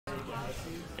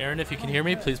Aaron, if you can hear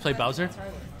me, please play Bowser.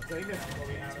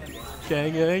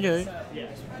 Gang, gang, gang.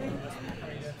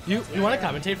 You want to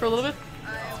commentate for a little bit?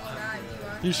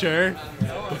 You sure?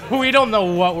 We don't know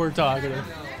what we're talking about.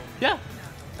 Yeah.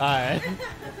 All right.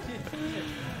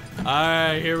 All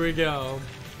right, here we go.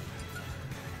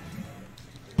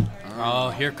 Oh,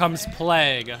 here comes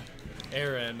Plague.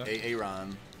 Aaron.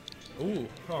 Aaron. Ooh.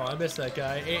 Oh, I missed that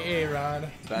guy. Aaron.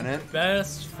 Bennett? That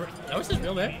was his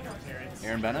real name?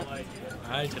 Aaron Bennett?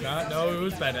 I did not know it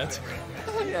was Bennett.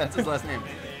 Yeah, it's his last name.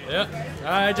 Yeah.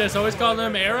 I just always called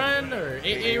him Aaron or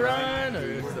Aaron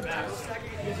or...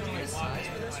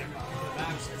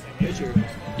 Pitcher.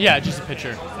 Yeah, just a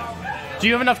pitcher. Do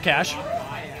you have enough cash?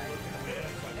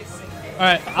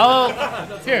 Alright,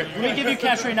 here, let me give you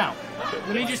cash right now.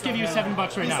 Let me just give you $7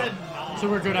 right now. So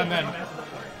we're good on them.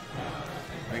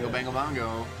 Bango Bango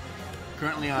Bongo.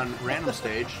 Currently on random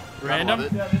stage. Random?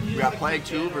 We got Plague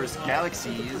 2 versus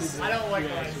Galaxxyss. I don't like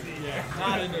that.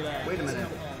 Not into that. Wait a minute.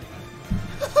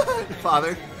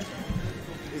 Father,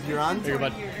 if you're on, Here,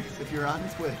 bud. if you're on,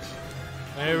 switch.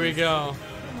 There we go.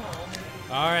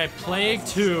 Alright, Plague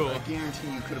 2. I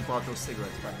guarantee you could have bought those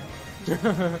cigarettes by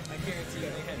now.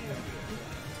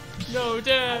 No,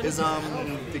 Dad. Is the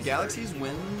Galaxxyss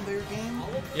win their game?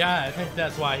 Yeah, I think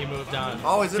that's why he moved on.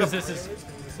 Oh, is it? Because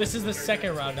this is the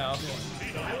second round now.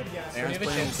 Aaron's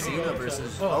playing Cena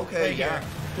versus. Oh, Okay, right yeah,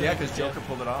 here. yeah, because Joker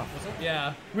pulled it off.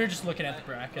 Yeah, we were just looking at the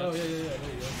bracket. Oh, yeah. There you go.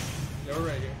 You're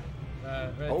right here.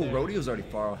 Right Oh, there. Rodeo's already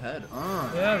far ahead.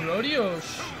 Yeah, Rodeo.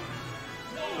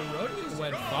 The Rodeo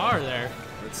went far there.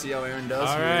 Let's see how Aaron does.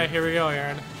 All right, here we go,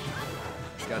 Aaron.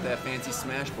 He's got that fancy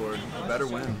smash board. You better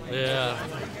win. Yeah.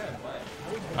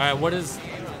 All right, what is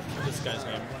this guy's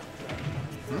name?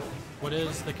 What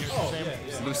is the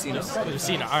character's name? Lucina.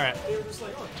 Lucina. All right.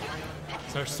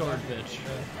 It's our sword bitch.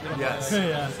 Yes.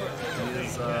 Yeah. He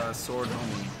is sword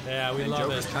homie. Yeah, we And love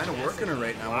Joker's it. kind of working her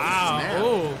right now. Wow.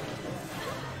 Oh,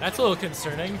 that's a little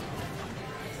concerning.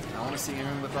 I want to see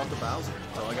Aaron without the Bowser.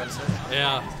 That's all I got to say.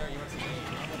 Yeah.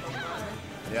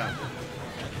 Yeah.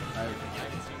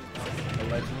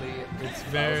 Allegedly, It's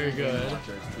very Bowser's good.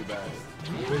 Watcher. It's too bad.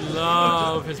 We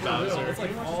love his Bowser.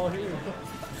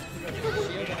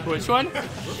 Which one?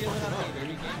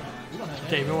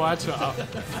 Game and Watch. Oh.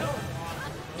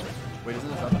 Wait, isn't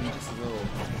his up and just a little...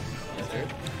 Is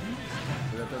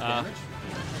that does damage?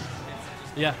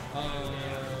 Yeah.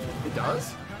 It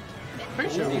does?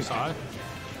 Pretty sure we saw it.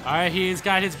 Alright, he's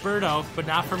got his Birdo, but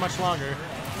not for much longer.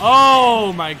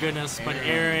 Oh my goodness, but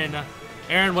Aaron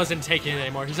wasn't taking it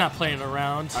anymore. He's not playing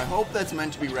around. I hope that's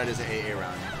meant to be read as an AA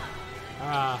round.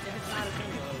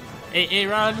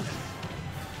 Aaron?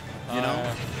 You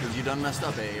know? Because you done messed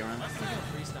up, AA round.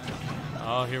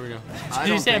 Oh, here we go. I Did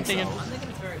you don't say I'm think thinking? so.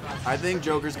 I think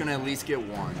Joker's going to at least get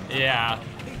one. Yeah.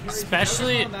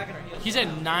 Especially, he's at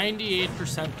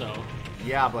 98% though.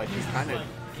 Yeah, but he's kind of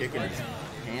kicking his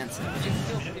pants in.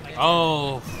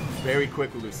 Oh. Very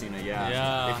quick with Lucina, yeah.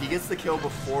 Yeah. If he gets the kill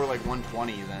before like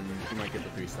 120, then he might get the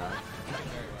 3-stock.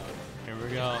 Here we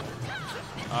go.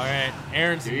 All right,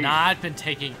 Aaron's Jeez. not been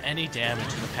taking any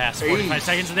damage in the past 45 Jeez.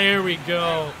 seconds. There we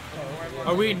go.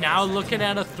 Are we now looking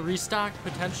at a 3-stock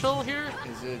potential here?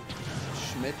 Is it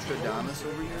Schmidt-Tradamus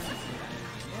over here?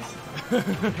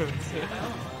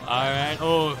 All right.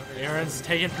 Oh, Aaron's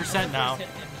taking percent now.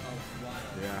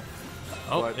 Yeah.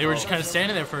 Oh, But, they were just kind of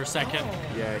standing there for a second.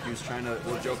 Yeah, he was trying to...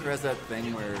 Well, Joker has that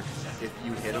thing where if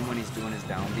you hit him when he's doing his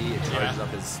down B, it charges up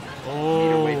his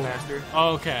meter way faster.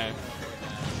 Okay.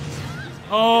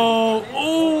 Oh,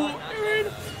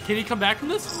 Aaron. Can he come back from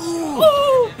this?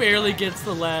 Ooh, barely gets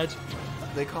the ledge.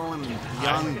 They call him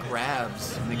Young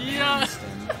Grabs. Yeah.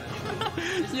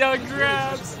 Young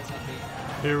Grabs.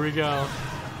 Here we go.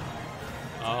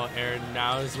 Oh, Aaron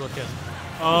now is looking.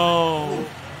 Oh,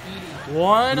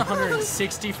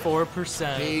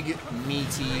 164%. Big,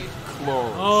 meaty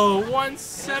claws. Oh,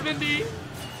 170.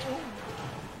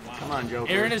 Come on,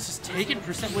 Joker. Aaron is just taking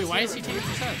percent. Wait, why is he taking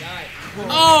percent?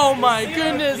 Oh my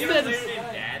goodness. That is...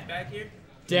 Dad back here?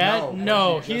 Dad?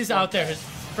 No, he's out there. His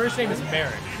first name is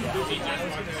Merrick.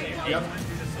 Yep.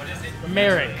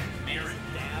 Merrick.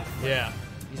 Yeah.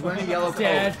 He's wearing a yellow coat.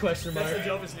 Dad, question mark. That's the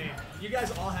dopest name. You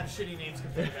guys all have shitty names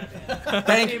compared to that name.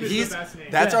 Thank name you. is the best name.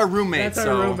 That's our roommate. That's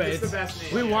our roommate. It's the best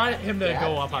name. We want him to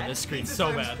go up on this screen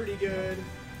so Time's bad. pretty good.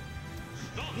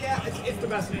 Yeah, it's the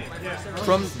best name. Yeah.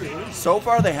 From so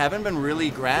far, they haven't been really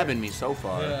grabbing me so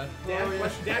far.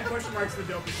 Dad question mark's the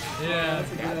dopest name. Yeah.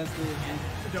 The dopest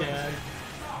Dad. name.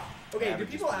 Okay, do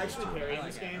people actually parry in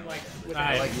this game? Like, with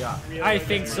I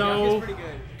think so,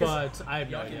 but I have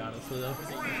no idea, honestly, though.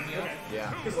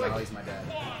 Yeah, he's my dad.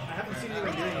 I haven't seen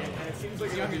anyone doing it, and it seems like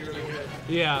it's gonna be really good.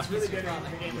 Yeah. It's really good in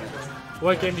the game.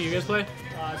 What game do you guys play?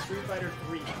 Street Fighter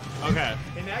 3. Okay.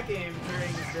 In that game, parrying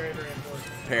is very, very important.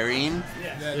 Parrying?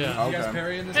 Yeah. Yeah. You guys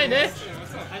parry in this? Hey, Nick.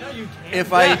 I know you can.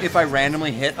 If I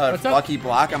randomly hit a What's up? lucky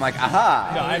block, I'm like,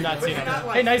 aha. No, I've not seen it.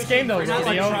 Hey, nice game though,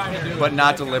 Rodeo. But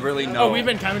not deliberately, no. Oh, we've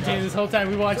been commentating this whole time.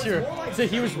 We watched your. So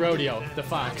he was Rodeo, the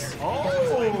fox.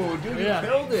 Oh, dude, you Yeah.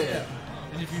 killed it.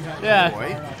 Yeah.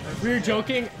 Boy. We were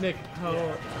joking, Nick, how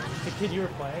the kid you were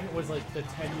playing was like the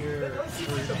 10-year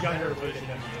or younger version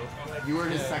of You were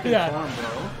his second Yeah. form,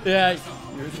 bro. you. Yeah.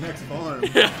 You're his next form.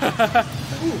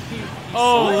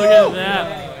 Oh, look at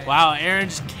that. Wow, Aaron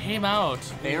just came out.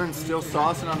 Aaron's still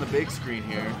saucing on the big screen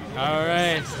here. All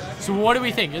right. So what do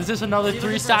we think? Is this another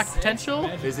 3-stock potential?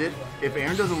 Is it? If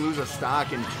Aaron doesn't lose a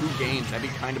stock in 2 games, that'd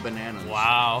be kind of bananas.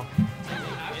 Wow.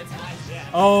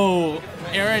 Oh,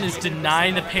 Aaron is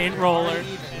denying the paint roller.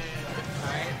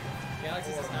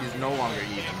 He's no longer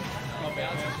even.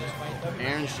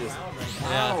 Aaron's just,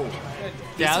 Yeah. wow.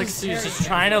 Galaxxy is just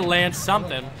trying to land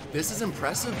something. This is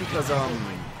impressive because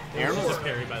Aaron was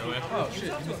Parry, by the way. Oh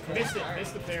shit!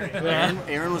 Missed the parry. Yeah.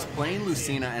 Aaron was playing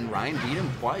Lucina and Ryan beat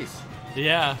him twice.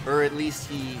 Yeah. Or at least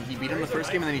he beat him the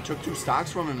first game and then he took 2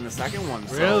 stocks from him in the second one.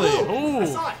 So Really? I Ooh.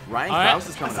 saw it. Ryan All right. Krause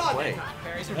is coming to play.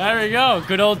 There we go.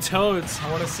 Good old Toads.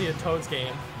 I want to see a Toads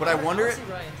game. But I wonder,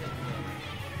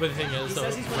 But the thing is, though,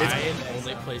 Ryan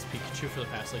only plays Pikachu for the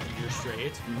past like a year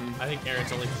straight. I think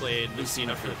Aaron's only played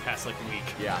Lucina for the past like week.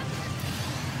 yeah.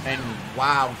 And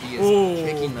wow, he is Ooh,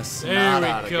 kicking the there snot we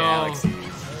out of go. Galaxy.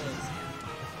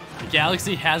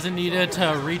 Galaxy hasn't needed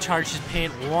to recharge his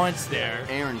paint once there.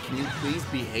 Aaron, can you please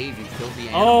behave, you filthy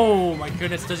animal? Oh my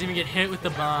goodness, doesn't even get hit with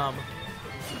the bomb.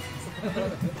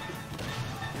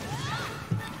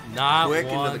 Not Quick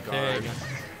one into the guard.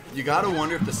 thing. You gotta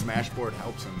wonder if the smash board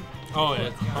helps him. Oh, it's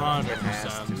It has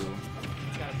 100%.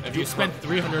 to. If you spend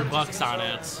 $300 on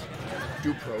it.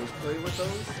 Do pros play with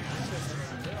those?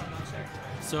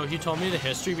 So he told me the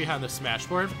history behind the Smash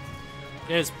board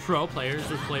is pro players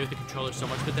would play with the controller so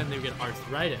much, but then they would get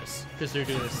arthritis because they're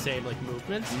doing the same like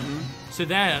movements. So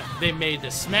then they made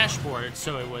the Smash board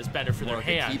so it was better for More their like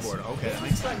a hands. keyboard. Okay, that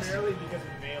makes sense. Primarily because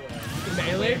of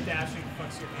melee. Melee? Wave dashing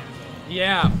fucks your hands up.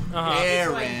 Yeah.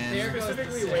 Aaron.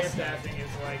 Specifically, wave dashing is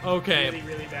like Okay. really,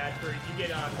 really bad for you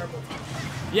get carpal tunnel.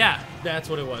 Yeah, that's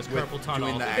what it was. With Carpal tunnel.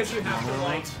 doing the Because you actual have to normal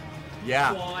like routes?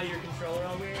 Yeah. claw your controller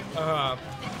all weird.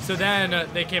 So then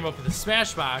they came up with the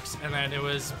Smash Box, and then it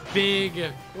was big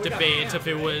debate if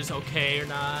it was okay or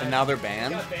not. And now they're It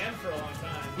banned? got banned for a long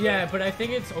time. Yeah, but I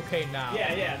think it's okay now.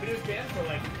 Yeah, but it was banned for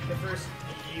like the first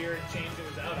year and change it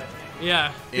was out, I think.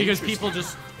 Yeah, because Interesting. people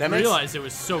just That makes- realized it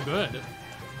was so good.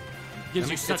 Gives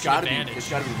you It's such an gotta advantage. it's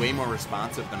gotta be way more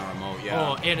responsive than a remote, yeah.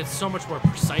 Oh, and it's so much more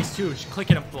precise too. Just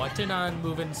clicking a button on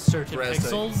moving certain Press a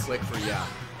pixels. click for, yeah.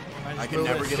 just I can move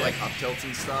never it get like sick. up tilts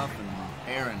and stuff.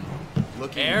 And Aaron,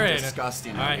 looking Aaron.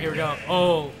 disgusting. All right, over here we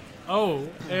go. Oh,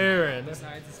 Aaron.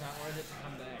 Besides, it's not worth it to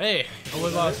come back. Hey,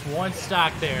 only lost 1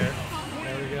 stock there.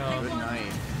 There we go. Good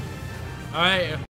night. All right.